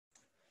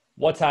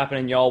What's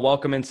happening, y'all?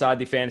 Welcome inside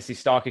the Fantasy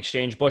Stock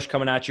Exchange. Bush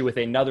coming at you with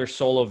another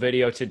solo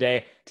video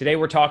today. Today,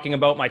 we're talking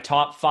about my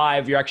top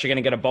five. You're actually going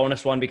to get a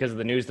bonus one because of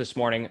the news this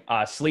morning.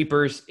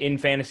 Sleepers in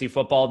fantasy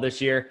football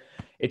this year.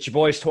 It's your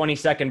boy's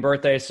 22nd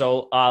birthday,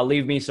 so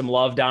leave me some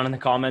love down in the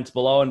comments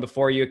below. And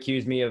before you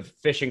accuse me of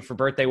fishing for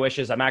birthday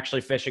wishes, I'm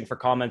actually fishing for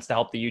comments to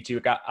help the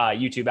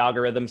YouTube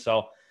algorithm.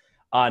 So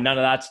none of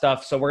that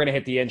stuff. So we're going to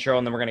hit the intro,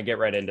 and then we're going to get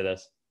right into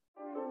this.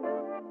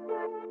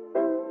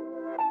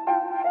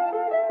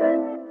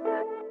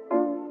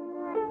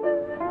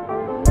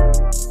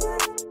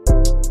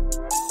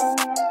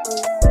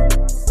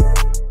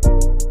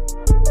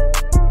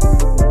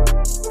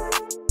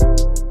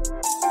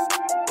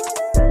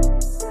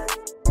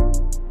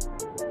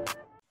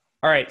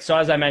 All right. So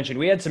as I mentioned,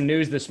 we had some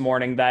news this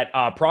morning that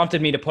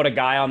prompted me to put a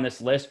guy on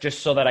this list just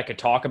so that I could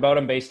talk about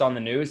him based on the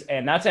news,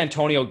 and that's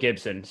Antonio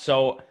Gibson.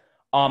 So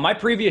my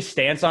previous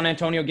stance on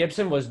Antonio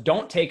Gibson was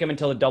don't take him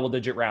until the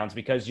double-digit rounds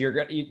because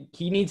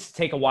he needs to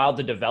take a while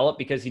to develop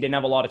because he didn't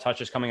have a lot of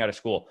touches coming out of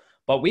school.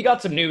 But we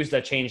got some news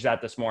that changed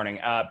that this morning.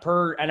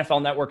 Per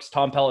NFL Network's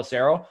Tom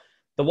Pelissero,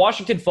 the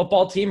Washington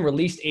football team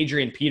released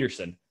Adrian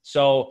Peterson.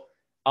 So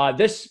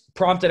this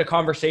prompted a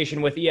conversation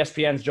with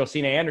ESPN's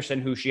Josina Anderson,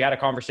 who she had a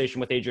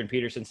conversation with Adrian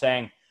Peterson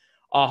saying,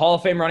 Hall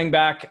of Fame running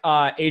back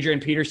Adrian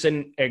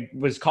Peterson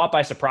was caught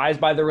by surprise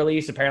by the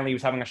release. Apparently he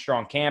was having a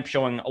strong camp,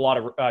 showing a lot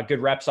of good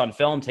reps on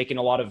film, taking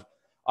a lot of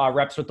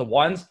reps with the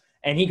ones.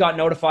 And he got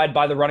notified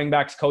by the running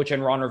backs coach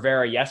and Ron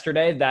Rivera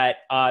yesterday that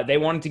they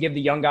wanted to give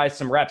the young guys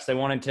some reps. They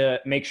wanted to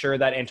make sure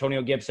that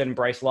Antonio Gibson,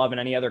 Bryce Love, and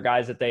any other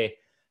guys that they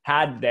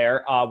had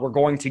there were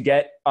going to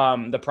get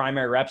the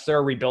primary reps. They're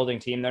a rebuilding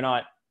team.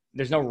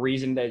 There's no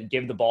reason to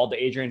give the ball to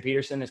Adrian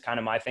Peterson is kind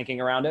of my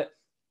thinking around it.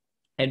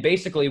 And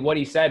basically what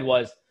he said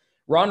was,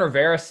 Ron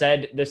Rivera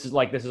said, this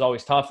is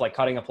always tough, like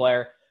cutting a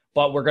player,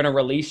 but we're going to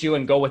release you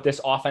and go with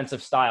this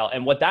offensive style.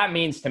 And what that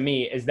means to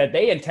me is that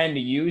they intend to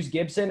use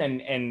Gibson,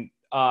 and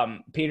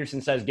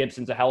Peterson says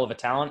Gibson's a hell of a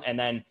talent. And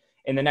then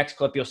in the next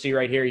clip, you'll see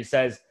right here, he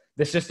says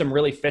the system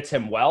really fits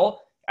him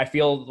well. I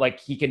feel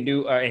like he can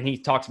do, and he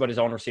talks about his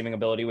own receiving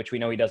ability, which we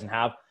know he doesn't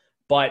have.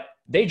 But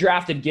they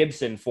drafted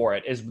Gibson for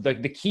it is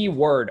the key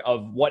word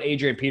of what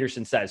Adrian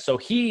Peterson says. So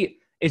he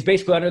is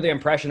basically under the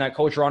impression that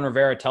Coach Ron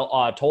Rivera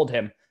told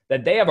him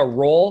that they have a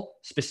role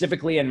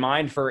specifically in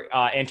mind for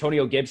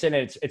Antonio Gibson.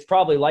 And it's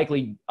probably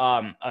likely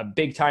a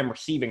big-time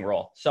receiving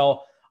role.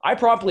 So I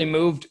promptly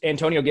moved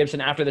Antonio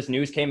Gibson after this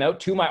news came out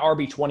to my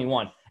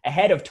RB21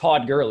 ahead of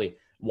Todd Gurley.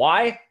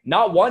 Why?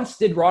 Not once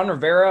did Ron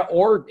Rivera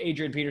or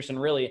Adrian Peterson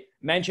really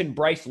mention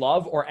Bryce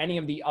Love or any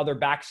of the other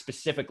backs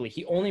specifically.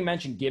 He only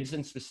mentioned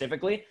Gibson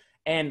specifically.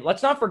 And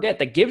let's not forget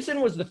that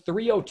Gibson was the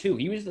 302.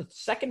 He was the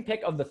second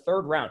pick of the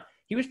third round.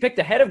 He was picked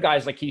ahead of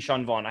guys like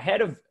Keyshawn Vaughn, ahead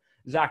of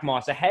Zach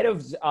Moss, ahead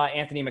of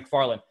Anthony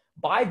McFarland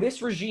by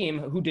this regime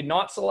who did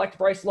not select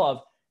Bryce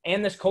Love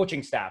and this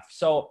coaching staff.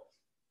 So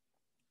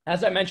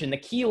as I mentioned, the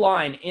key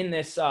line in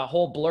this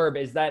whole blurb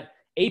is that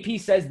AP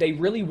says they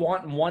really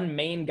want one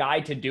main guy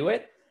to do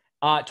it.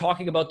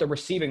 Talking about the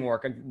receiving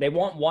work. They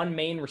want one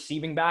main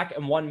receiving back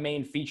and one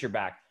main feature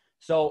back.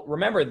 So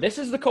remember, this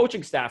is the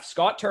coaching staff.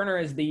 Scott Turner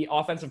is the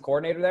offensive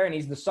coordinator there, and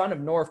he's the son of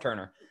Norv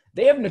Turner.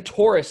 They have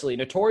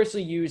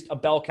notoriously used a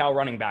bell cow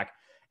running back.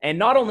 And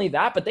not only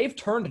that, but they've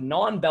turned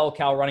non-bell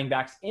cow running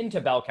backs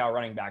into bell cow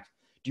running backs.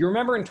 Do you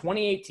remember in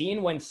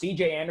 2018 when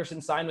CJ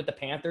Anderson signed with the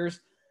Panthers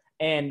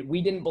and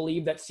we didn't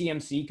believe that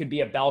CMC could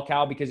be a bell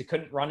cow because he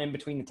couldn't run in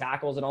between the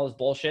tackles and all this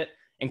bullshit,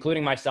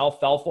 including myself,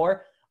 fell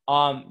for?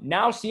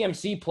 Now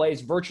CMC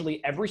plays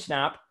virtually every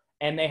snap,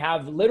 and they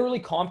have literally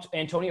comped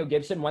Antonio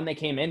Gibson when they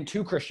came in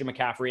to Christian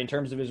McCaffrey in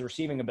terms of his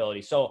receiving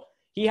ability. So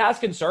he has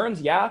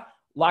concerns, yeah,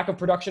 lack of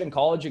production in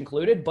college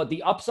included, but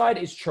the upside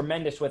is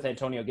tremendous with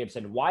Antonio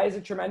Gibson. Why is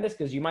it tremendous?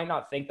 Because you might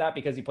not think that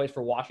because he plays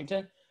for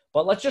Washington,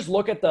 but let's just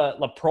look at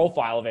the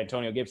profile of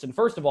Antonio Gibson.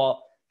 First of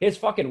all, his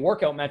fucking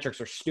workout metrics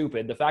are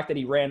stupid. The fact that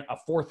he ran a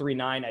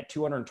 4.39 at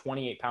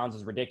 228 pounds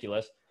is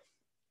ridiculous.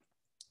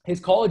 His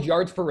college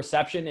yards per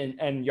reception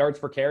and yards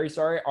per carry,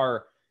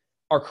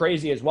 are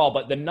crazy as well.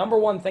 But the number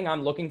one thing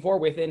I'm looking for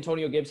with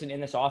Antonio Gibson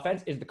in this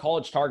offense is the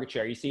college target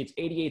share. You see it's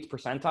 88th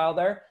percentile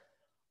there.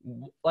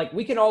 Like,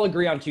 we can all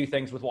agree on two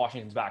things with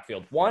Washington's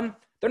backfield. One,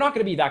 they're not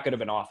going to be that good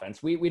of an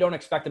offense. We don't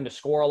expect them to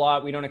score a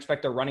lot. We don't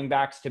expect their running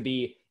backs to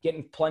be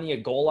getting plenty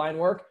of goal line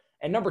work.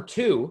 And number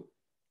two,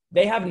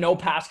 they have no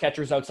pass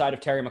catchers outside of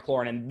Terry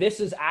McLaurin. And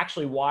this is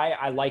actually why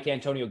I like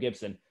Antonio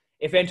Gibson.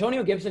 If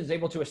Antonio Gibson is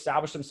able to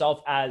establish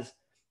himself as,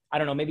 I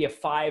don't know, maybe a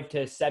 5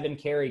 to 7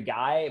 carry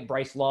guy,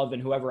 Bryce Love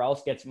and whoever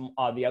else gets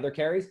the other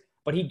carries,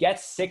 but he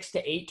gets 6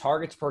 to 8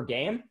 targets per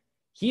game,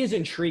 he is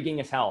intriguing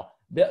as hell.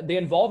 The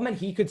involvement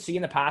he could see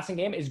in the passing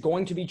game is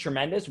going to be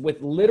tremendous with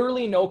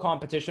literally no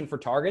competition for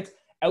targets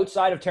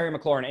outside of Terry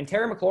McLaurin. And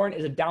Terry McLaurin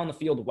is a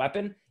down-the-field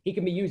weapon. He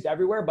can be used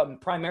everywhere,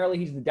 but primarily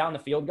he's the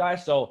down-the-field guy.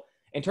 So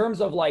in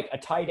terms of like a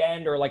tight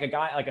end or like a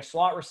guy, like a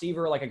slot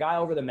receiver, like a guy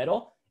over the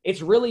middle,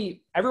 it's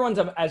really, everyone's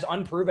as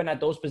unproven at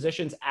those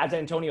positions as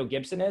Antonio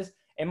Gibson is,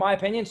 in my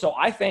opinion. So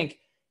I think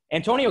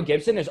Antonio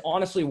Gibson is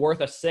honestly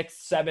worth a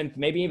 6th, 7th,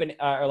 maybe even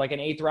or like an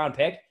 8th round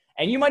pick.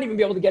 And you might even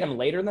be able to get him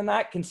later than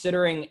that,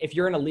 considering if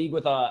you're in a league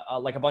with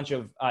a bunch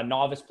of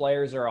novice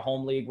players or a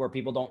home league where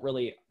people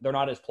they're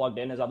not as plugged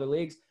in as other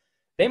leagues.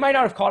 They might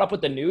not have caught up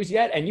with the news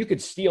yet, and you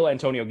could steal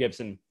Antonio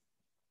Gibson.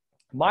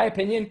 My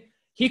opinion,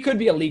 he could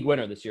be a league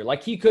winner this year.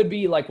 Like, he could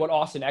be like what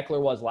Austin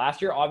Eckler was last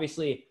year.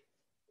 Obviously,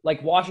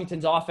 like,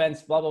 Washington's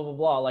offense, blah, blah, blah,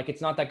 blah. Like,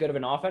 it's not that good of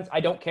an offense.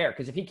 I don't care,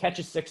 because if he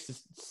catches six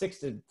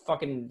to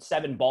fucking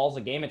 7 balls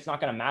a game, it's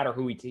not going to matter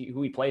who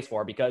he plays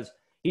for, because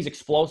he's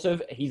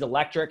explosive, he's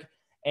electric,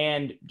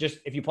 and just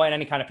if you play in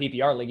any kind of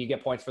PPR league, you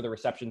get points for the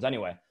receptions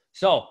anyway.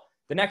 So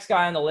the next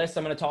guy on the list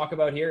I'm going to talk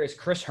about here is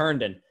Chris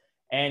Herndon.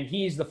 And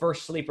he's the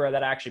first sleeper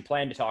that I actually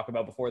planned to talk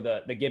about before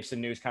the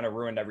Gibson news kind of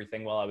ruined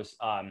everything while I was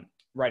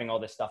writing all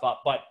this stuff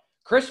up. But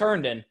Chris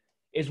Herndon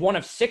is one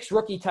of 6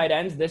 rookie tight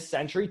ends this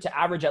century to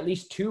average at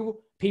least 2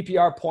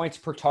 PPR points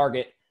per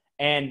target.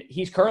 And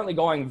he's currently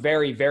going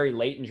very, very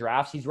late in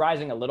drafts. He's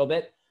rising a little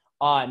bit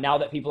now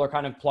that people are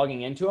kind of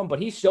plugging into him, but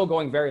he's still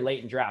going very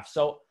late in drafts.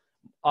 So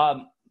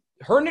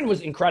Herndon was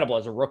incredible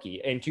as a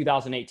rookie in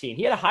 2018.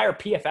 He had a higher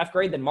PFF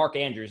grade than Mark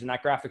Andrews, and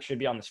that graphic should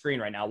be on the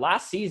screen right now.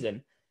 Last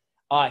season,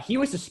 he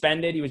was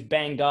suspended. He was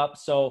banged up.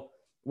 So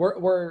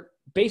we're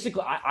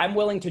basically, I'm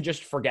willing to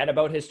just forget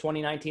about his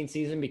 2019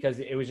 season because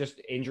it was just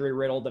injury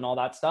riddled and all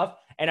that stuff.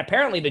 And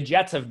apparently the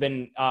Jets have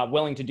been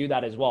willing to do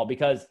that as well,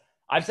 because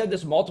I've said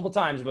this multiple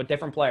times about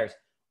different players.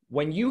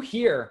 When you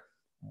hear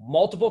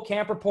multiple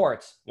camp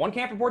reports, one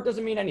camp report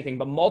doesn't mean anything,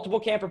 but multiple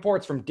camp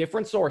reports from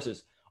different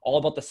sources, all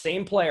about the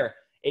same player,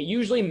 it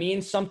usually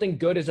means something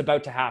good is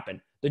about to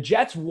happen. The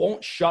Jets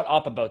won't shut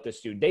up about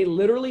this dude. They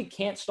literally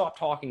can't stop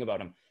talking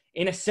about him.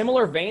 In a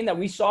similar vein that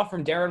we saw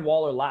from Darren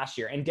Waller last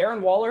year. And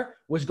Darren Waller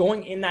was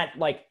going in that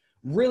like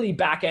really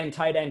back-end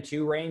tight end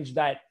 2 range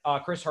that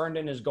Chris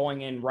Herndon is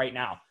going in right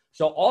now.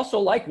 So also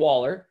like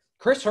Waller,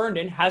 Chris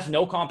Herndon has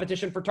no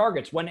competition for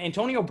targets. When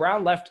Antonio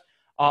Brown left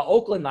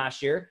Oakland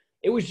last year,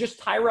 it was just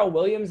Tyrell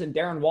Williams and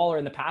Darren Waller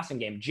in the passing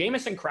game.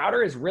 Jamison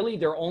Crowder is really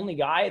their only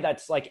guy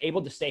that's like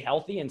able to stay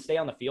healthy and stay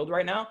on the field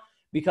right now,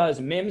 because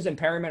Mims and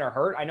Perryman are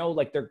hurt. I know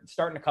like they're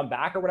starting to come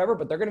back or whatever,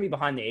 but they're going to be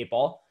behind the 8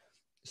 ball.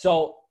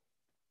 So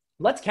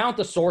let's count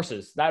the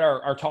sources that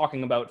are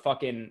talking about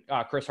fucking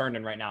Chris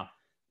Herndon right now.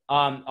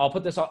 I'll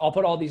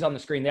put all these on the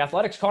screen. The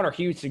Athletic's Connor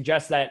Hughes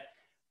suggests that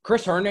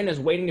Chris Herndon is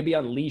waiting to be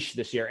unleashed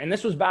this year. And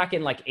this was back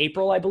in like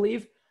April, I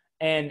believe.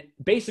 And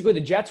basically the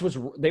Jets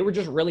they were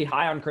just really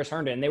high on Chris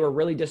Herndon. They were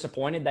really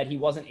disappointed that he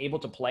wasn't able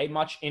to play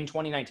much in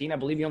 2019. I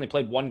believe he only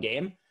played 1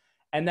 game.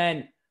 And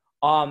then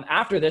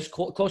after this,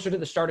 closer to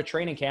the start of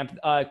training camp,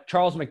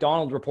 Charles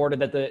McDonald reported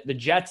that the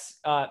Jets,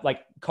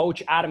 like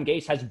coach Adam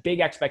Gase, has big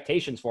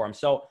expectations for him.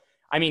 So,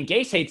 I mean,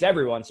 Gase hates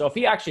everyone. So if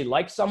he actually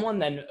likes someone,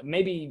 then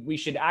maybe we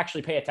should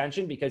actually pay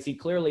attention, because he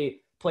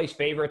clearly plays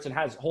favorites and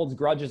holds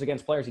grudges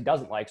against players he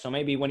doesn't like. So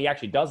maybe when he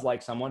actually does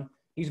like someone,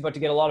 he's about to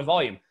get a lot of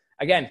volume.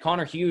 Again,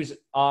 Connor Hughes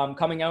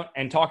coming out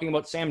and talking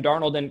about Sam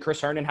Darnold and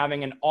Chris Herndon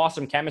having an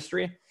awesome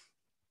chemistry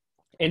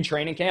in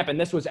training camp. And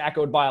this was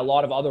echoed by a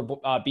lot of other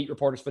beat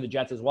reporters for the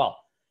Jets as well.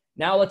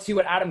 Now let's see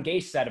what Adam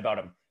Gase said about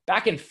him.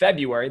 Back in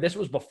February, this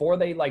was before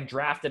they like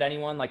drafted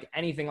anyone, like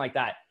anything like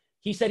that.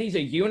 He said he's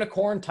a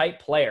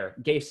unicorn-type player,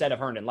 Gase said of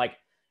Herndon. Like,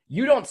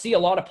 you don't see a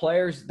lot of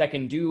players that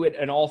can do it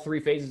in all 3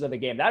 phases of the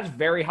game. That's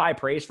very high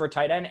praise for a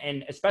tight end,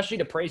 and especially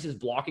to praise his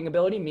blocking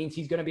ability means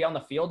he's going to be on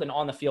the field and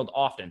on the field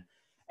often.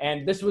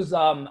 And this was,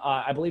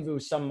 I believe it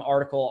was some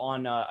article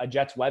on a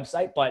Jets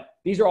website, but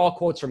these are all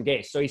quotes from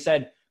Gase. So he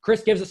said,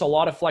 Chris gives us a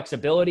lot of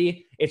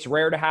flexibility. It's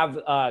rare to have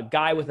a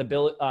guy with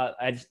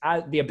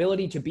the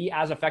ability to be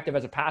as effective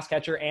as a pass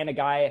catcher and a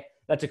guy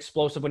that's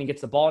explosive when he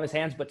gets the ball in his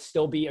hands, but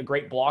still be a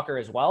great blocker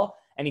as well.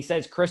 And he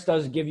says, Chris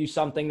does give you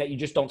something that you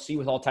just don't see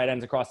with all tight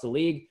ends across the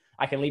league.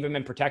 I can leave him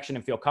in protection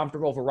and feel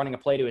comfortable if we're running a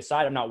play to his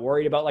side. I'm not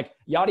worried about like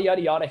yada,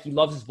 yada, yada. He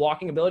loves his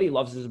blocking ability,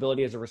 loves his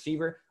ability as a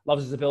receiver,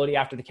 loves his ability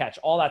after the catch.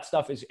 All that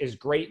stuff is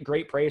great,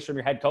 great praise from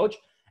your head coach.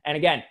 And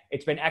again,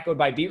 it's been echoed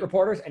by beat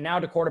reporters and now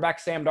to quarterback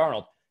Sam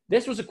Darnold.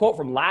 This was a quote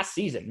from last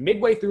season,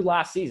 midway through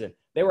last season.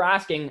 They were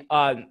asking,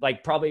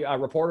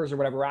 reporters or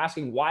whatever, were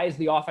asking, why is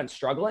the offense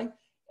struggling?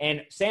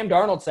 And Sam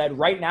Darnold said,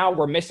 right now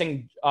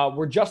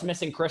we're just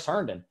missing Chris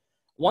Herndon.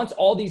 Once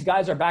all these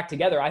guys are back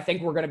together, I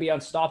think we're going to be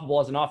unstoppable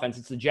as an offense.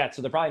 It's the Jets,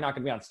 so they're probably not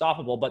going to be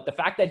unstoppable. But the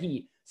fact that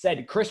he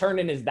said Chris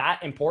Herndon is that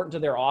important to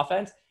their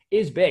offense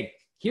is big.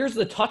 Here's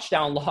the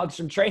touchdown logs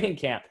from training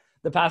camp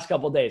the past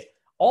couple of days.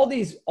 All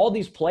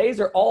these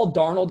plays are all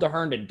Darnold to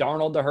Herndon,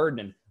 Darnold to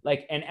Herndon.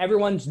 Like, and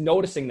everyone's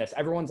noticing this.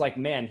 Everyone's like,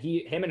 man,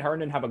 him and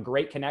Herndon have a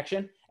great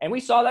connection. And we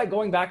saw that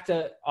going back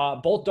to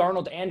both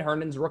Darnold and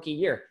Herndon's rookie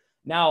year.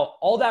 Now,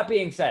 all that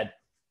being said,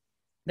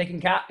 they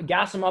can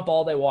gas him up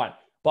all they want.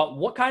 But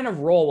what kind of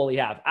role will he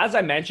have? As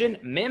I mentioned,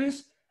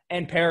 Mims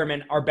and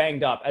Perriman are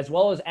banged up, as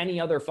well as any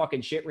other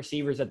fucking shit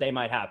receivers that they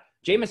might have.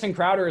 Jamison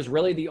Crowder is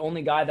really the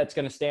only guy that's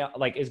going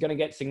to is going to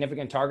get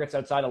significant targets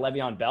outside of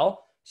Le'Veon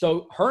Bell.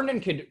 So Herndon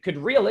could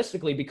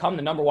realistically become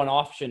the number 1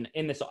 option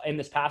in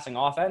this passing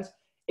offense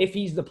if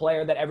he's the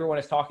player that everyone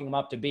is talking him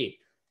up to be.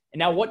 And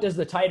now what does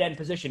the tight end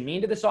position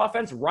mean to this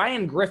offense?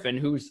 Ryan Griffin,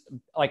 who's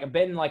like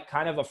been like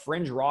kind of a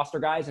fringe roster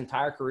guy his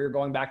entire career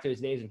going back to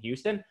his days in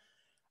Houston,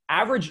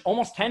 averaged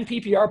almost 10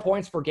 PPR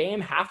points per game,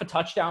 half a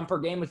touchdown per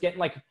game, was getting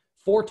like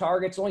 4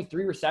 targets, only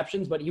 3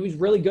 receptions, but he was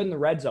really good in the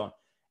red zone.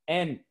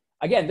 And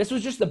again, this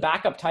was just the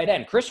backup tight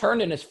end. Chris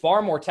Herndon is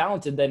far more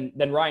talented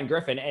than Ryan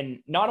Griffin. And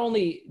not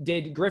only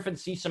did Griffin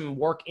see some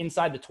work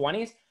inside the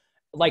 20s,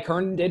 like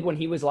Herndon did when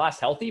he was last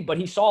healthy, but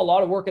he saw a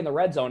lot of work in the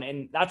red zone.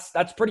 And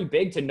that's pretty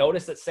big to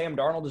notice that Sam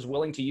Darnold is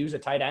willing to use a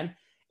tight end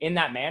in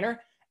that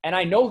manner. And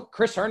I know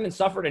Chris Herndon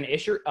suffered an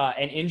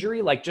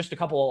injury like just a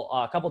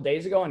couple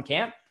days ago in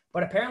camp,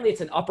 but apparently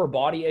it's an upper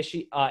body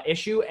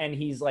issue. And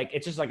he's like,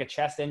 it's just like a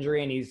chest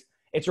injury, and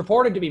it's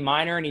reported to be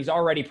minor, and he's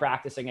already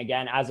practicing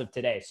again as of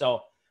today.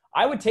 So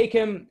I would take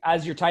him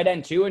as your tight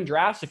end 2 in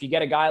drafts. If you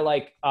get a guy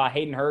like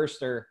Hayden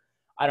Hurst, or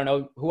I don't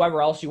know,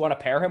 whoever else you want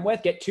to pair him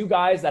with, get 2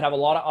 guys that have a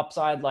lot of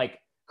upside like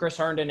Chris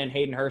Herndon and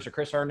Hayden Hurst, or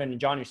Chris Herndon and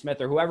Jonnu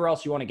Smith, or whoever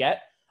else you want to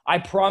get. I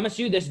promise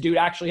you this dude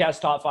actually has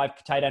top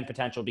 5 tight end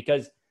potential,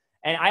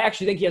 and I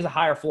actually think he has a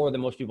higher floor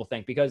than most people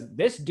think, because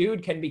this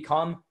dude can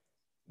become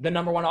the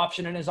number 1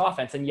 option in his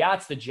offense. And yeah,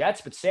 it's the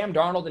Jets, but Sam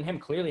Darnold and him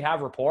clearly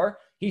have rapport.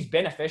 He's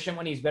been efficient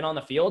when he's been on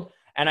the field.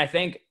 And I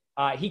think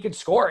he could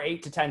score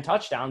 8 to 10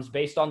 touchdowns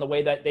based on the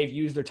way that they've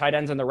used their tight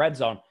ends in the red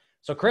zone.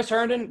 So Chris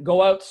Herndon,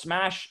 go out,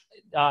 smash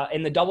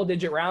in the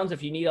double-digit rounds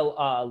if you need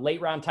a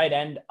late-round tight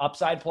end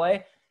upside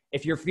play.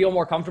 If you feel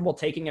more comfortable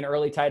taking an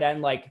early tight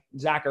end like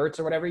Zach Ertz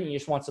or whatever, you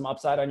just want some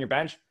upside on your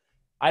bench,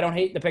 I don't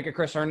hate the pick of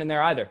Chris Herndon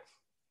there either.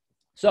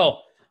 So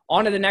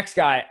on to the next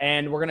guy,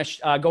 and we're going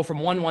to go from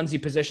one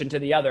onesie position to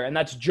the other, and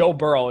that's Joe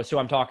Burrow is who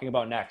I'm talking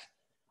about next.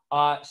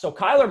 So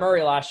Kyler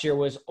Murray last year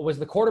was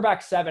the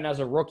quarterback 7 as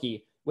a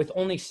rookie with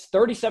only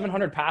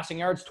 3,700 passing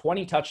yards,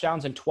 20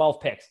 touchdowns, and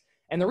 12 picks.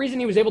 And the reason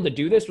he was able to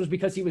do this was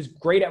because he was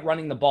great at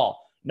running the ball.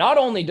 Not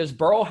only does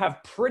Burrow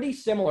have pretty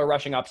similar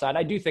rushing upside,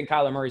 I do think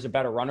Kyler Murray's a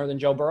better runner than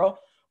Joe Burrow,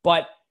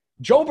 but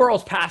Joe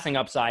Burrow's passing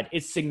upside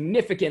is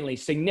significantly,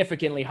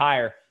 significantly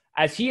higher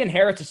as he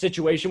inherits a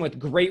situation with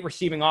great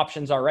receiving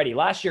options already.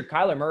 Last year,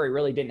 Kyler Murray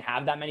really didn't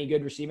have that many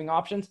good receiving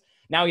options.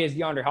 Now he has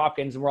DeAndre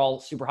Hopkins, and we're all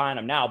super high on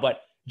him now.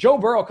 But Joe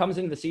Burrow comes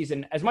into the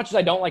season, as much as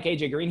I don't like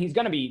A.J. Green, he's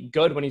going to be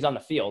good when he's on the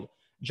field.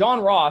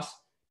 John Ross,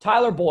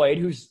 Tyler Boyd,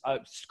 who's a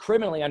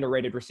criminally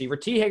underrated receiver,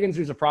 T. Higgins,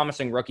 who's a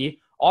promising rookie,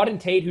 Auden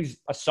Tate, who's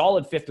a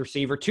solid 5th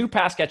receiver, 2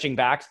 pass-catching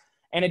backs,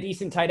 and a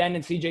decent tight end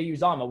in C.J.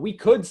 Uzomah. We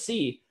could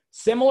see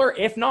similar,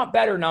 if not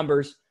better,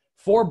 numbers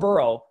for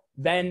Burrow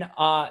than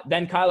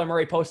Kyler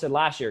Murray posted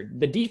last year.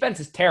 The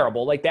defense is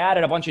terrible. Like, they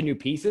added a bunch of new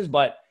pieces,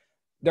 but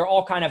they're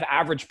all kind of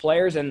average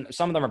players, and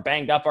some of them are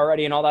banged up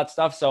already and all that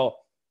stuff. So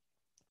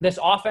this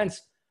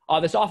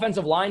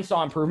offensive line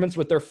saw improvements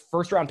with their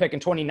first-round pick in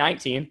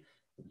 2019.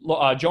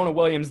 Jonah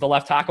Williams, the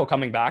left tackle,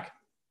 coming back,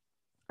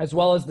 as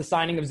well as the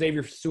signing of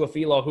Xavier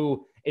Su'a-Filo,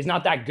 who is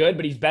not that good,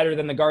 but he's better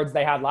than the guards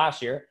they had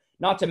last year.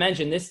 Not to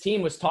mention, this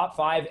team was top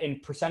 5 in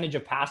percentage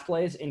of pass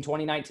plays in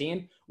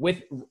 2019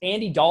 with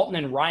Andy Dalton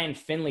and Ryan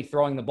Finley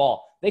throwing the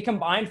ball. They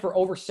combined for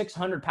over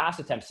 600 pass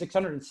attempts,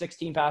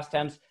 616 pass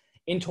attempts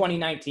in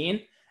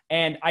 2019.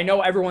 And I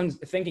know everyone's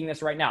thinking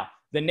this right now.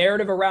 The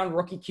narrative around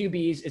rookie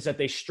QBs is that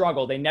they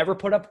struggle. They never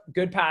put up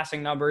good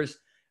passing numbers.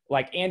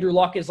 Like Andrew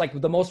Luck is like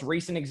the most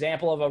recent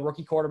example of a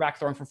rookie quarterback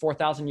throwing for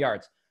 4,000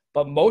 yards.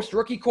 But most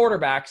rookie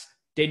quarterbacks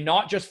did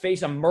not just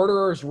face a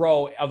murderer's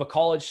row of a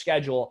college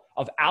schedule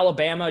of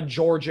Alabama,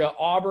 Georgia,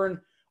 Auburn,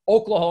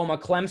 Oklahoma,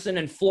 Clemson,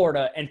 and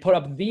Florida and put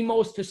up the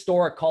most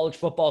historic college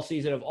football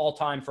season of all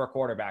time for a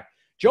quarterback.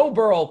 Joe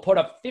Burrow put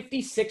up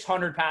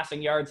 5,600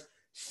 passing yards,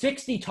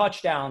 60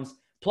 touchdowns,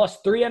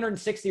 plus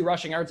 360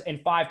 rushing yards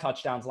and 5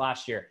 touchdowns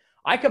last year.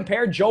 I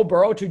compared Joe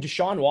Burrow to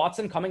Deshaun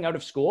Watson coming out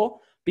of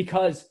school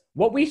because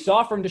what we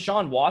saw from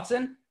Deshaun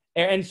Watson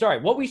in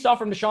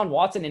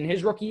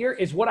his rookie year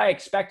is what I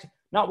expect,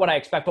 not what I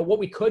expect, but what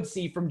we could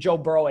see from Joe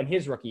Burrow in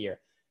his rookie year.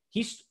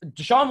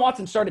 Deshaun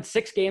Watson started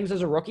 6 games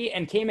as a rookie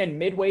and came in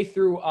midway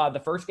through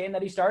the first game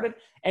that he started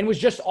and was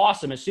just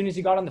awesome as soon as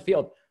he got on the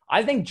field.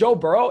 I think Joe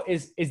Burrow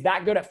is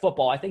that good at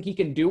football. I think he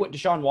can do what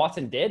Deshaun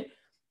Watson did.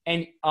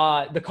 And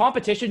the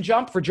competition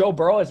jump for Joe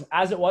Burrow,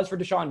 as it was for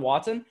Deshaun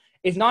Watson,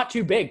 is not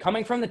too big.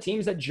 Coming from the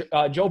teams that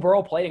Joe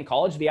Burrow played in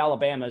college, the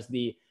Alabamas,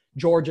 the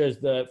Georgias,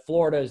 the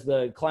Floridas,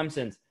 the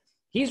Clemsons,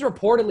 he's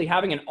reportedly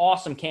having an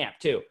awesome camp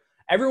too.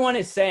 Everyone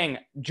is saying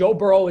Joe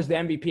Burrow is the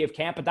MVP of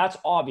camp, but that's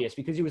obvious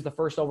because he was the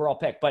first overall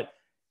pick. But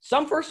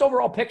some first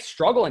overall picks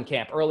struggle in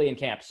camp, early in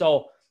camp.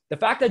 So the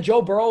fact that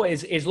Joe Burrow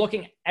is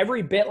looking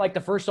every bit like the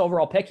first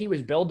overall pick he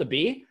was billed to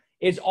be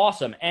is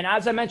awesome. And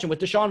as I mentioned with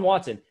Deshaun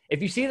Watson, if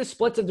you see the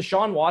splits of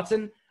Deshaun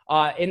Watson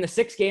in the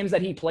 6 games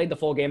that he played the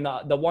full game,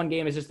 the one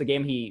game is just the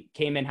game he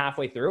came in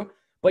halfway through.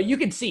 But you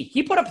can see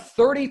he put up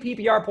 30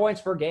 PPR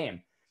points per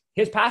game.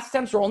 His pass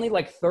attempts were only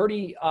like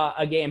 30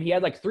 a game. He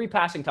had like 3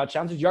 passing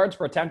touchdowns. His yards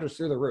per attempt was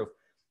through the roof.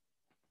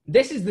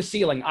 This is the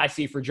ceiling I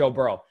see for Joe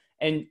Burrow.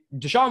 And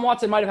Deshaun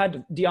Watson might have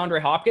had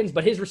DeAndre Hopkins,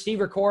 but his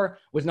receiver core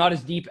was not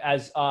as deep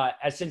as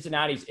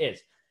Cincinnati's is.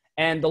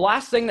 And the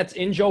last thing that's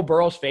in Joe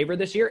Burrow's favor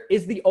this year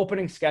is the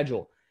opening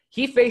schedule.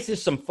 he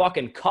faces some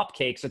fucking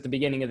cupcakes at the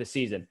beginning of the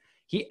season.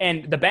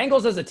 And the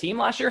Bengals as a team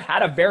last year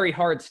had a very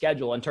hard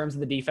schedule in terms of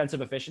the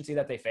defensive efficiency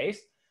that they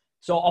faced.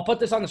 So I'll put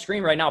this on the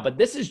screen right now, but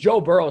this is Joe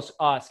Burrow's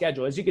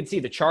schedule. As you can see,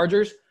 the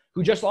Chargers,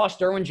 who just lost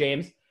Derwin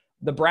James,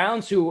 the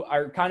Browns, who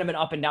are kind of an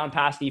up and down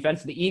pass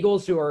defense, the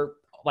Eagles, who are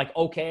like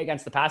okay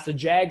against the pass, the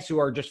Jags, who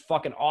are just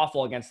fucking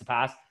awful against the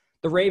pass,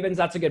 the Ravens,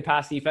 that's a good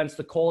pass defense,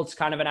 the Colts,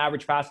 kind of an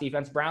average pass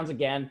defense, Browns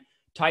again,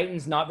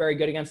 Titans, not very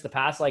good against the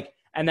pass, like,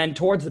 and then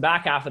towards the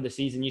back half of the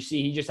season, you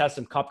see he just has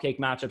some cupcake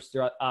matchups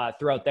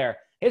throughout there.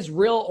 His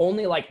real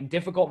only like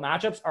difficult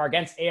matchups are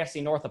against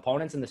AFC North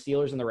opponents and the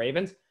Steelers and the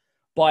Ravens.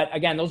 But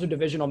again, those are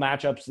divisional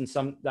matchups, and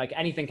some like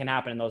anything can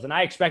happen in those. And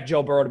I expect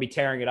Joe Burrow to be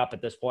tearing it up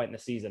at this point in the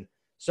season.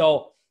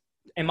 So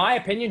in my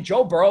opinion,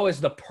 Joe Burrow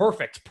is the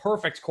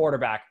perfect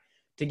quarterback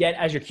to get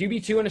as your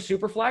QB2 in a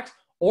super flex,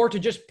 or to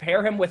just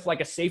pair him with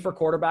like a safer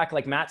quarterback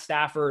like Matt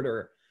Stafford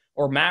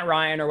or Matt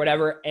Ryan or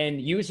whatever,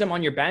 and use him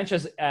on your bench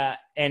as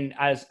an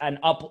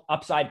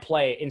upside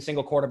play in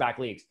single quarterback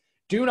leagues.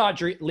 Do not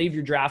leave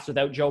your drafts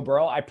without Joe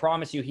Burrow. I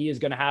promise you he is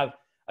going to have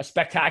a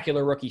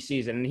spectacular rookie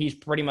season, and he's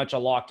pretty much a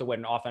lock to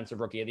win Offensive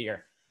Rookie of the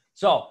Year.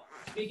 So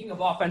speaking of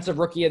Offensive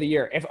Rookie of the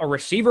Year, if a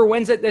receiver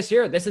wins it this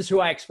year, this is who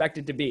I expect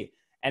it to be,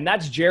 and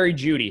that's Jerry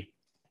Jeudy.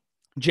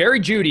 Jerry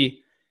Jeudy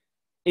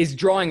is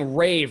drawing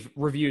rave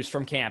reviews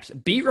from camps.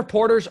 Beat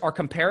reporters are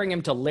comparing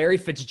him to Larry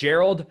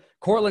Fitzgerald.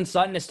 Cortland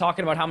Sutton is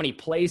talking about how many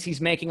plays he's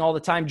making all the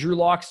time. Drew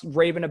Lock's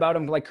raving about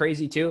him like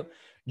crazy too.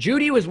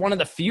 Jeudy was one of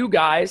the few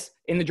guys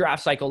in the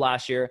draft cycle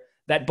last year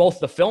that both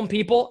the film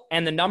people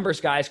and the numbers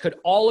guys could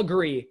all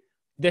agree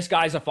this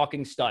guy's a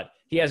fucking stud.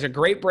 He has a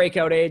great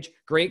breakout age,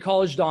 great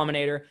college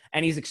dominator,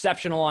 and he's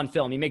exceptional on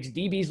film. He makes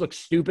DBs look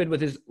stupid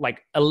with his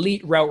like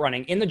elite route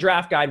running. In the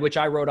draft guide, which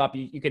I wrote up,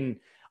 you can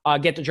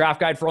get the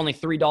draft guide for only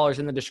 $3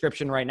 in the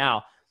description right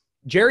now.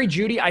 Jerry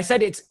Jeudy, I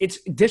said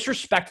it's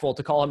disrespectful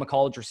to call him a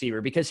college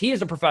receiver because he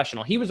is a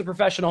professional. He was a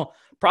professional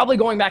probably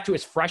going back to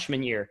his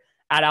freshman year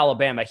at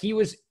Alabama. He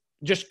was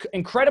just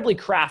incredibly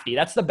crafty.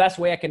 That's the best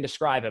way I can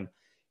describe him.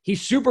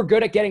 He's super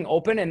good at getting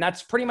open, and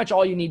that's pretty much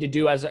all you need to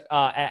do as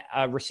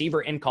a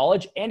receiver in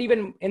college and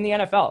even in the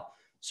NFL.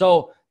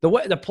 So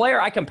the player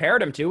I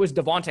compared him to was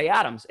Davante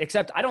Adams,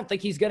 except I don't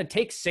think he's going to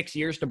take 6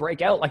 years to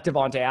break out like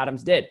Davante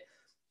Adams did.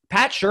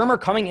 Pat Shurmur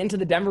coming into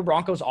the Denver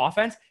Broncos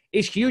offense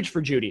is huge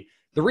for Jeudy.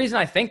 The reason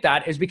I think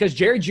that is because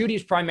Jerry Jeudy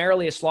is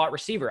primarily a slot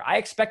receiver. I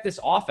expect this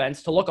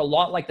offense to look a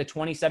lot like the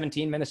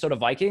 2017 Minnesota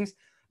Vikings,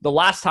 the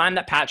last time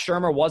that Pat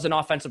Shurmur was an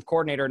offensive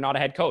coordinator, not a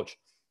head coach.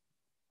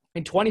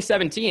 In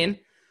 2017,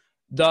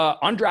 the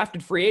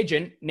undrafted free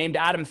agent named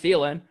Adam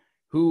Thielen,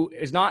 who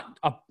is not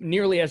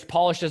nearly as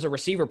polished as a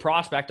receiver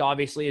prospect,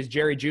 obviously, as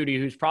Jerry Jeudy,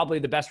 who's probably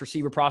the best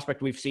receiver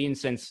prospect we've seen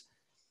since,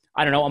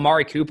 I don't know,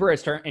 Amari Cooper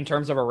in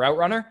terms of a route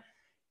runner.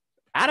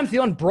 Adam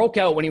Thielen broke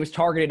out when he was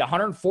targeted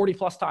 140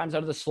 plus times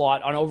out of the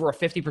slot on over a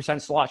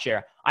 50% slot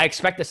share. I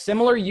expect a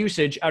similar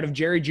usage out of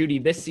Jerry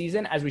Jeudy this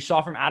season as we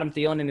saw from Adam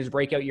Thielen in his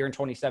breakout year in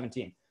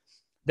 2017.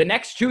 The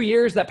next 2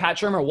 years that Pat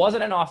Shurmur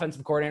wasn't an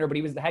offensive coordinator, but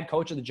he was the head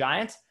coach of the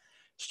Giants,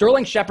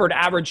 Sterling Shepard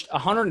averaged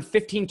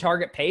 115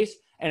 target pace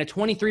and a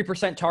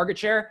 23% target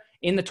share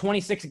in the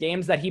 26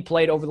 games that he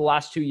played over the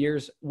last 2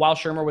 years while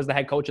Shurmur was the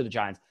head coach of the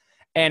Giants.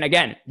 And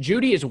again,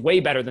 Jeudy is way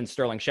better than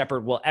Sterling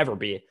Shepard will ever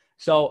be.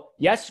 So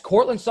yes,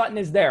 Cortland Sutton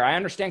is there. I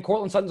understand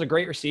Cortland Sutton's a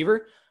great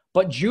receiver,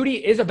 but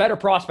Jeudy is a better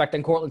prospect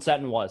than Cortland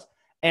Sutton was.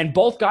 And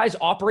both guys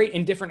operate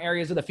in different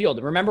areas of the field.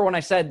 Remember when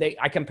I said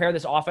I compare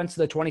this offense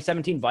to the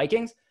 2017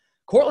 Vikings?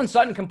 Cortland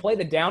Sutton can play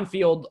the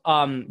downfield,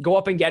 go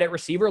up and get it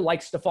receiver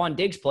like Stephon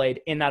Diggs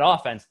played in that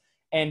offense.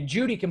 And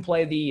Jeudy can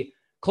play the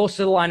close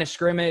to the line of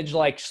scrimmage,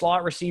 like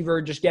slot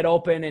receiver, just get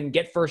open and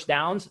get first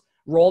downs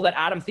role that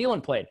Adam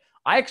Thielen played.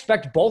 I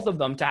expect both of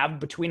them to have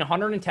between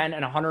 110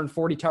 and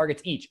 140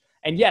 targets each.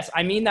 And yes,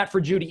 I mean that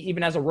for Jeudy,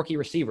 even as a rookie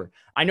receiver.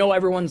 I know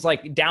everyone's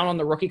like down on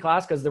the rookie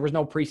class because there was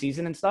no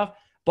preseason and stuff,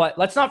 but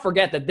let's not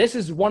forget that this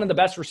is one of the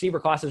best receiver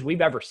classes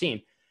we've ever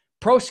seen.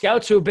 Pro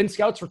scouts who have been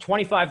scouts for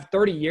 25,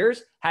 30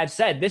 years have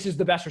said this is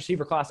the best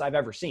receiver class I've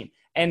ever seen.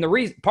 And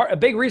a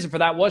big reason for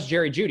that was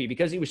Jerry Jeudy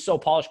because he was so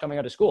polished coming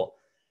out of school.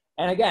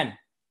 And again,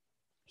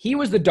 he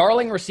was the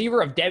darling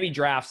receiver of Devy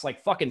drafts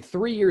like fucking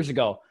 3 years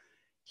ago.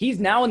 He's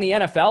now in the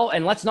NFL,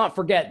 and let's not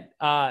forget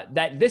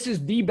that this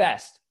is the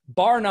best,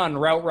 bar none,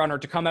 route runner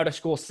to come out of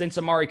school since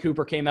Amari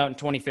Cooper came out in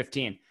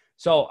 2015.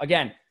 So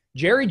again,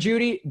 Jerry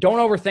Jeudy, don't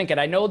overthink it.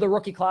 I know the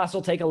rookie class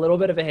will take a little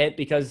bit of a hit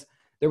because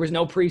there was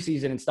no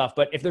preseason and stuff,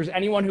 but if there's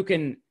anyone who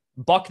can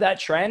buck that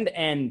trend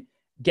and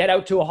get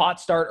out to a hot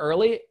start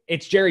early,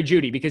 it's Jerry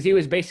Jeudy because he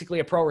was basically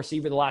a pro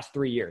receiver the last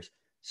 3 years.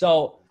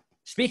 So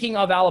speaking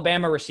of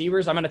Alabama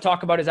receivers, I'm going to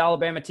talk about his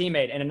Alabama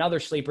teammate and another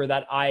sleeper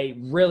that I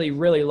really,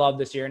 really love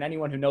this year. And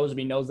anyone who knows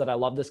me knows that I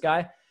love this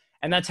guy.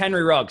 And that's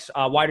Henry Ruggs,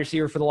 wide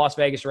receiver for the Las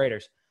Vegas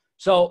Raiders.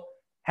 So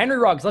Henry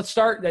Ruggs, let's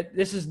start.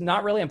 This is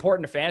not really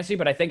important to fantasy,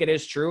 but I think it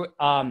is true.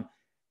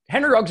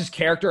 Henry Ruggs'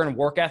 character and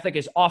work ethic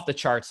is off the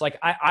charts. Like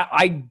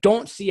I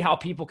don't see how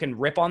people can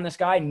rip on this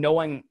guy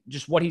knowing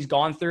just what he's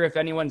gone through. If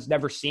anyone's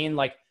never seen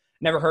like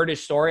never heard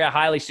his story, I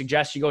highly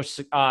suggest you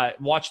go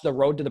watch the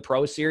Road to the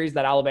Pros series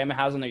that Alabama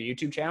has on their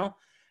YouTube channel.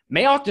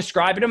 Mayock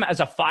described him as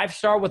a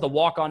 5-star with a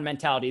walk-on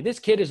mentality. This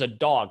kid is a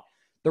dog.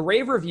 The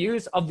rave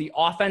reviews of the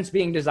offense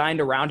being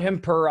designed around him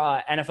per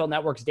NFL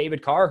Network's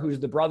David Carr, who's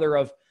the brother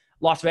of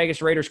Las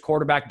Vegas Raiders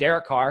quarterback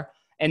Derek Carr,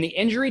 and the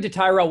injury to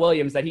Tyrell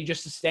Williams that he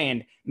just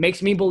sustained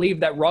makes me believe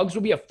that Ruggs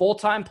will be a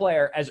full-time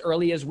player as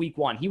early as week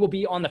 1. He will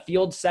be on the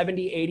field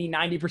 70, 80,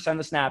 90% of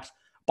the snaps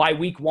by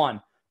week 1,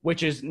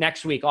 which is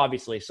next week,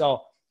 obviously.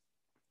 So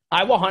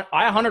I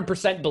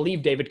 100%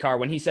 believe David Carr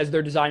when he says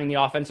they're designing the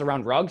offense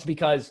around Ruggs,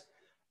 because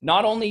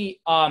not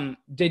only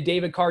did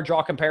David Carr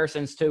draw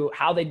comparisons to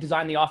how they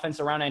designed the offense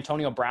around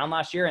Antonio Brown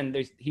last year,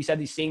 and he said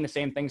he's seeing the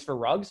same things for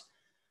Ruggs.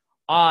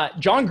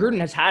 John Gruden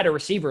has had a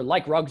receiver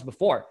like Ruggs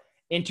before.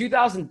 In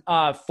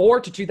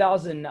 2004 to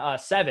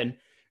 2007,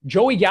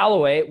 Joey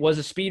Galloway was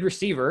a speed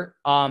receiver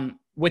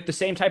with the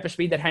same type of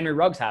speed that Henry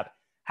Ruggs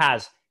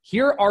has.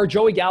 Here are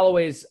Joey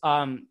Galloway's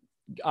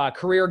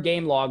career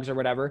game logs or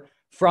whatever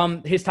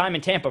from his time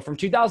in Tampa. From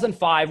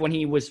 2005, when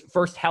he was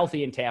first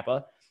healthy in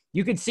Tampa,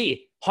 you could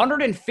see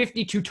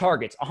 152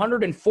 targets,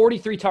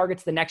 143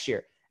 targets the next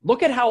year.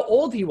 Look at how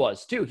old he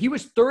was, too. He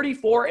was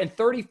 34 and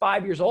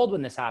 35 years old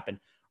when this happened.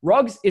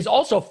 Ruggs is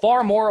also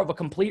far more of a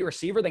complete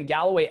receiver than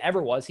Galloway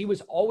ever was. He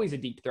was always a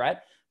deep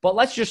threat. But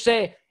let's just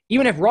say,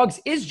 even if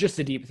Ruggs is just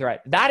a deep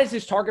threat, that is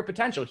his target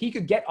potential. He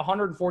could get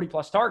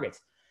 140-plus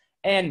targets.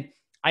 And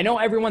I know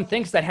everyone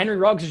thinks that Henry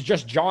Ruggs is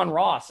just John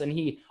Ross,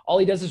 and all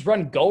he does is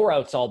run go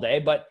routes all day.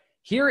 But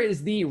here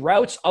is the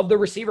routes of the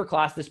receiver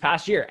class this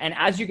past year. And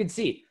as you can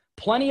see,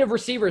 plenty of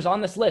receivers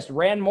on this list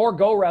ran more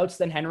go routes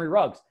than Henry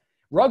Ruggs.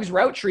 Ruggs'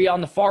 route tree on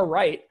the far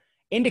right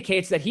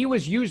indicates that he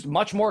was used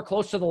much more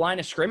close to the line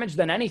of scrimmage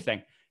than anything.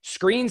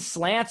 Screens,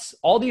 slants,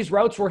 all these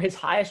routes were his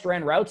highest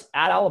ran routes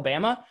at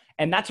Alabama,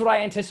 and that's what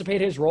I anticipate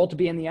his role to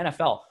be in the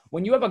NFL.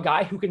 When you have a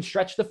guy who can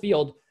stretch the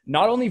field,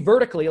 not only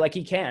vertically like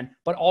he can,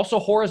 but also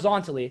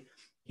horizontally,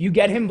 you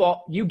get him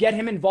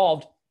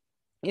involved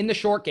in the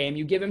short game.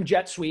 You give him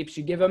jet sweeps,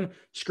 you give him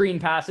screen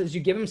passes,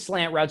 you give him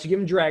slant routes, you give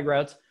him drag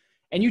routes,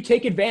 and you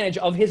take advantage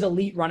of his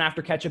elite run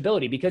after catch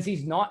ability, because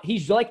he's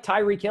like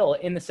Tyreek Hill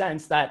in the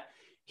sense that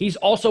he's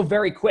also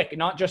very quick,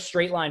 not just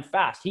straight line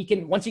fast.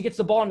 Once he gets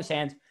the ball in his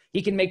hands,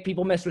 he can make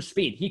people miss with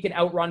speed. He can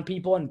outrun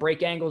people and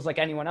break angles like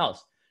anyone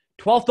else.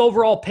 12th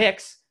overall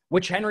picks,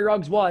 which Henry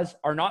Ruggs was,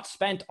 are not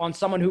spent on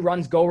someone who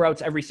runs go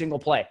routes every single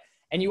play.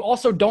 And you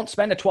also don't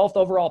spend a 12th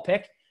overall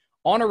pick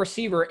on a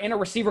receiver in a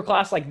receiver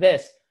class like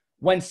this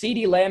when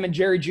CeeDee Lamb and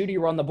Jerry Jeudy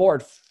were on the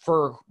board.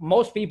 For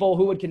most people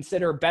who would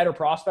consider better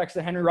prospects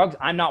than Henry Ruggs,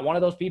 I'm not one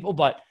of those people,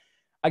 but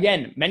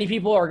again, many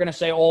people are going to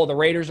say, oh, the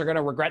Raiders are going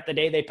to regret the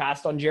day they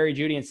passed on Jerry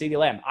Jeudy and CeeDee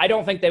Lamb. I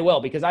don't think they will,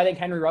 because I think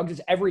Henry Ruggs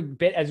is every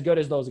bit as good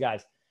as those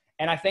guys.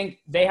 And I think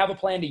they have a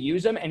plan to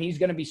use him, and he's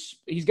going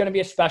to be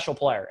a special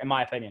player, in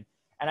my opinion.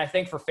 And I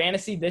think for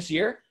fantasy this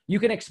year, you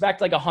can expect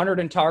like a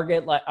 100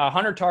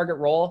 target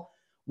role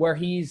where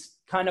he's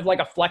kind of like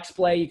a flex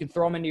play. You can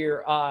throw him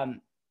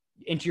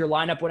into your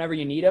lineup whenever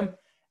you need him.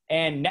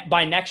 And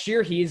by next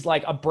year, he's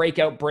like a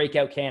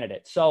breakout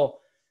candidate. So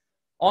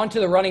on to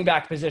the running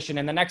back position.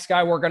 And the next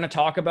guy we're going to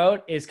talk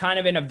about is kind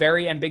of in a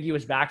very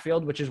ambiguous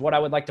backfield, which is what I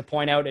would like to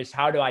point out is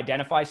how to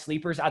identify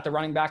sleepers at the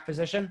running back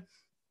position.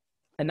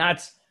 And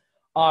that's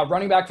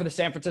running back for the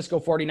San Francisco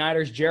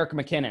 49ers, Jerick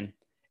McKinnon.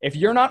 If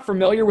you're not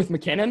familiar with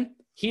McKinnon,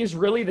 he is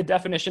really the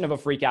definition of a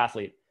freak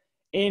athlete.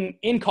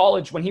 In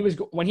college, when he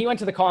went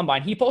to the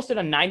combine, he posted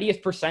a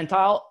 90th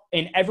percentile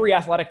in every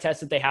athletic test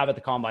that they have at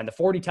the combine. The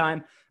 40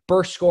 time,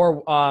 burst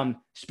score,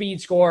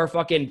 speed score,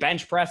 fucking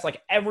bench press,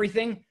 like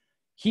everything.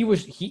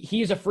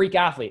 He's a freak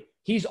athlete.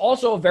 He's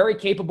also a very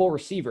capable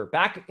receiver.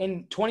 Back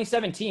in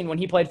 2017, when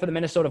he played for the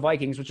Minnesota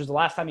Vikings, which was the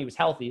last time he was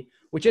healthy,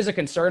 which is a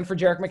concern for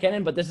Jerick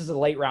McKinnon, but this is a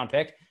late round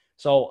pick,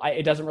 so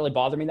it doesn't really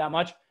bother me that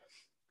much.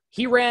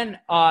 He ran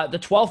the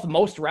 12th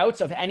most routes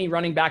of any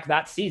running back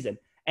that season,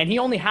 and he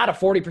only had a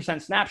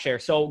 40% snap share.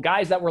 So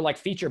guys that were like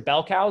feature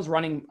bell cows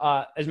running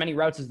as many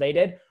routes as they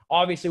did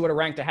obviously would have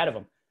ranked ahead of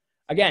him.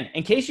 Again,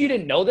 in case you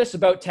didn't know this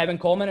about Tevin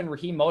Coleman and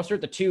Raheem Mostert,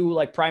 the two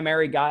like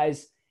primary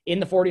guys in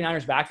the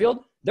 49ers backfield,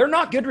 they're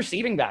not good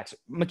receiving backs.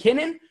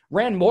 McKinnon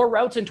ran more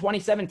routes in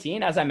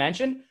 2017, as I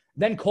mentioned,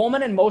 than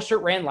Coleman and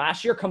Mostert ran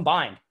last year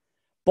combined.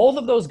 Both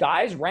of those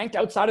guys ranked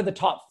outside of the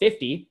top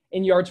 50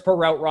 in yards per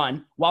route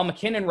run, while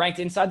McKinnon ranked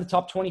inside the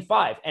top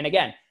 25. And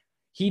again,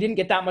 he didn't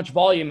get that much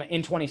volume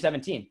in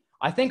 2017.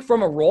 I think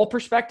from a role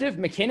perspective,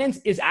 McKinnon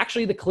is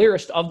actually the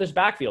clearest of this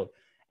backfield.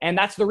 And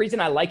that's the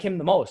reason I like him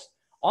the most.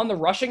 On the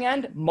rushing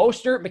end,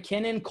 Mostert,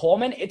 McKinnon,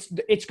 Coleman,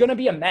 it's going to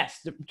be a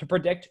mess to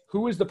predict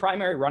who is the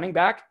primary running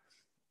back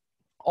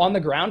on the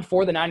ground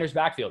for the Niners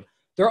backfield.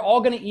 They're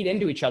all going to eat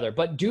into each other.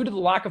 But due to the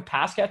lack of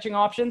pass catching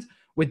options,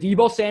 with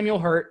Deebo Samuel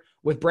hurt,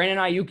 with Brandon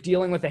Ayuk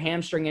dealing with a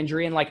hamstring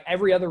injury, and like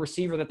every other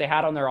receiver that they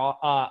had on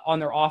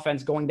their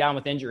offense going down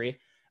with injury,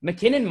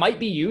 McKinnon might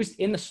be used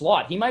in the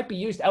slot. He might be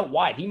used out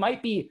wide. He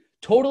might be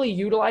totally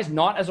utilized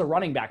not as a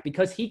running back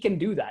because he can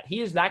do that.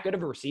 He is that good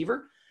of a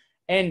receiver.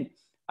 And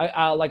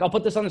I'll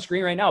put this on the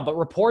screen right now, but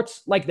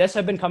reports like this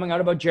have been coming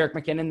out about Jerick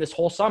McKinnon this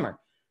whole summer.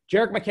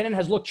 Jerick McKinnon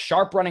has looked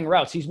sharp running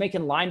routes. He's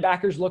making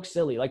linebackers look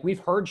silly. Like, we've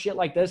heard shit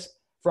like this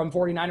from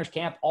 49ers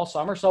camp all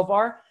summer so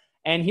far.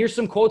 And here's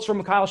some quotes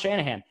from Kyle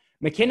Shanahan.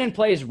 McKinnon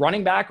plays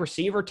running back,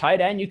 receiver,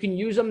 tight end. You can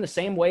use them the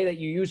same way that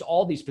you use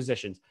all these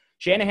positions.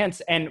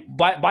 Shanahan's, and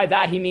by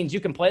that, he means you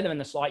can play them in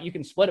the slot. You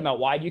can split them out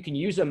wide. You can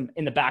use them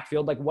in the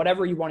backfield, like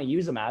whatever you want to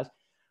use them as.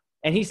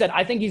 And he said,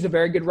 I think he's a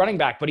very good running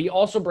back, but he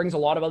also brings a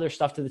lot of other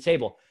stuff to the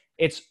table.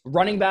 It's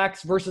running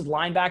backs versus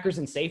linebackers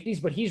and safeties,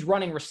 but he's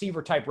running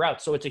receiver type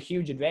routes. So it's a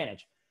huge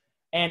advantage.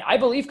 And I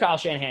believe Kyle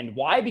Shanahan.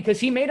 Why?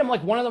 Because he made him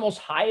like one of the most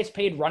highest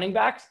paid running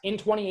backs in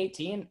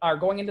 2018, or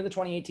going into the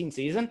 2018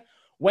 season,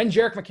 when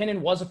Jerick McKinnon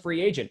was a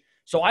free agent.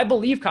 So I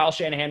believe Kyle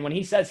Shanahan when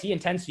he says he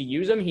intends to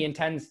use him, he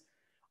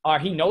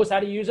knows how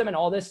to use him and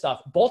all this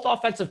stuff. Both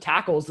offensive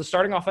tackles, the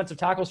starting offensive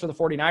tackles for the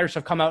 49ers,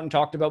 have come out and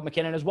talked about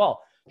McKinnon as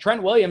well.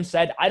 Trent Williams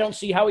said, I don't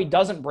see how he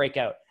doesn't break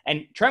out.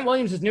 And Trent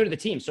Williams is new to the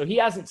team, so he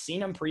hasn't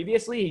seen him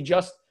previously. He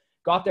just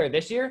got there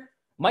this year.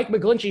 Mike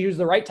McGlinchey, who's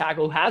the right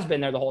tackle, who has been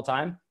there the whole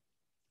time,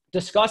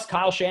 discussed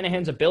Kyle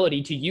Shanahan's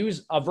ability to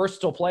use a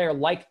versatile player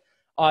like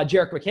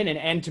Jerick McKinnon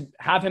and to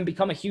have him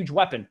become a huge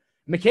weapon.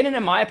 McKinnon,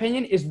 in my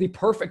opinion, is the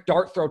perfect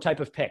dart throw type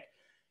of pick.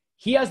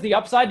 He has the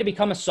upside to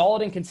become a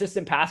solid and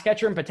consistent pass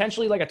catcher and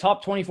potentially like a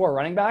top 24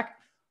 running back.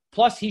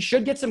 Plus, he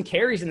should get some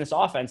carries in this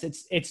offense.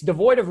 It's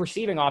devoid of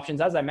receiving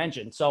options, as I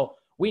mentioned. So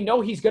we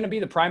know he's going to be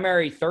the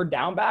primary third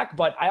down back,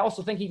 but I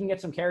also think he can get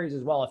some carries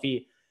as well if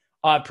he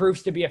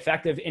proves to be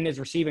effective in his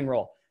receiving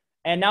role.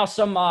 And now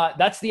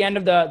that's the end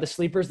of the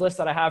sleepers list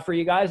that I have for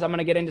you guys. I'm going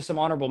to get into some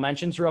honorable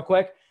mentions real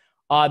quick.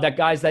 That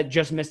guys that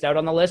just missed out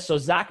on the list. So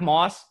Zach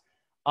Moss,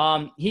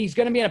 he's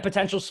going to be in a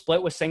potential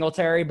split with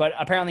Singletary, but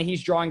apparently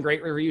he's drawing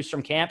great reviews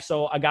from camp.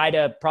 So a guy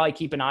to probably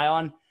keep an eye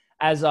on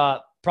as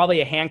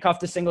probably a handcuff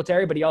to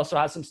Singletary, but he also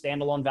has some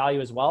standalone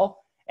value as well.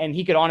 And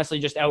he could honestly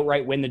just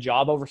outright win the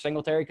job over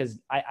Singletary because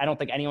I don't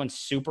think anyone's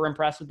super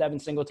impressed with Devin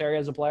Singletary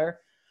as a player.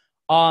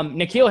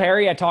 N'Keal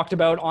Harry, I talked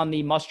about on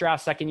the must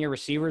draft second-year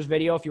receivers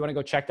video, if you want to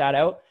go check that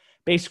out.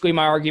 Basically,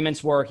 my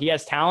arguments were he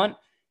has talent,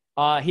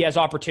 he has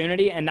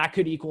opportunity, and that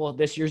could equal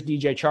this year's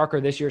DJ Chark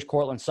or this year's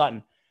Cortland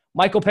Sutton.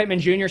 Michael Pittman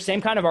Jr.,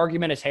 same kind of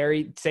argument as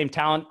Harry, same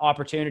talent,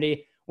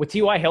 opportunity. With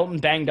T.Y. Hilton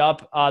banged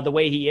up the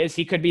way he is,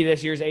 he could be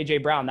this year's A.J.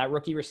 Brown, that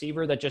rookie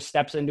receiver that just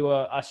steps into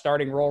a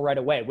starting role right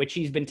away, which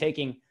he's been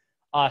taking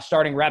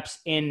starting reps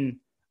in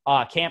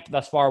camp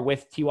thus far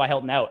with T.Y.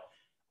 Hilton out.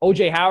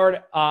 O.J.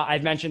 Howard,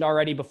 I've mentioned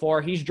already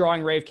before, he's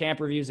drawing rave camp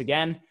reviews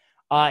again.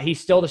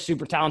 He's still the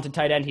super talented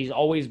tight end he's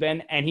always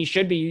been, and he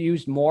should be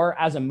used more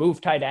as a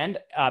move tight end,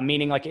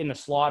 meaning like in the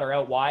slot or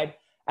out wide,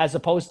 as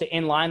opposed to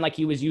inline like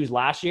he was used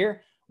last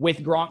year,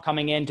 with Gronk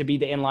coming in to be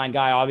the inline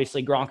guy.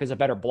 Obviously, Gronk is a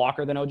better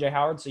blocker than O.J.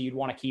 Howard, so you'd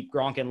want to keep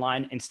Gronk in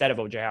line instead of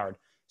O.J. Howard.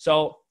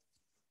 So,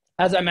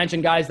 as I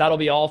mentioned, guys, that'll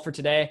be all for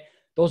today.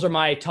 Those are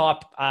my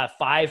top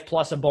 5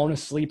 plus a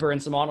bonus sleeper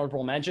and some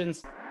honorable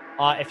mentions.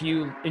 If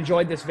you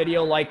enjoyed this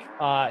video,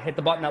 hit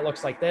the button that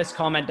looks like this.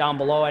 Comment down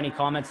below any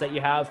comments that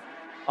you have.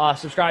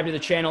 Subscribe to the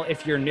channel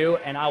if you're new,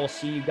 and I will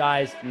see you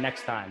guys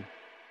next time.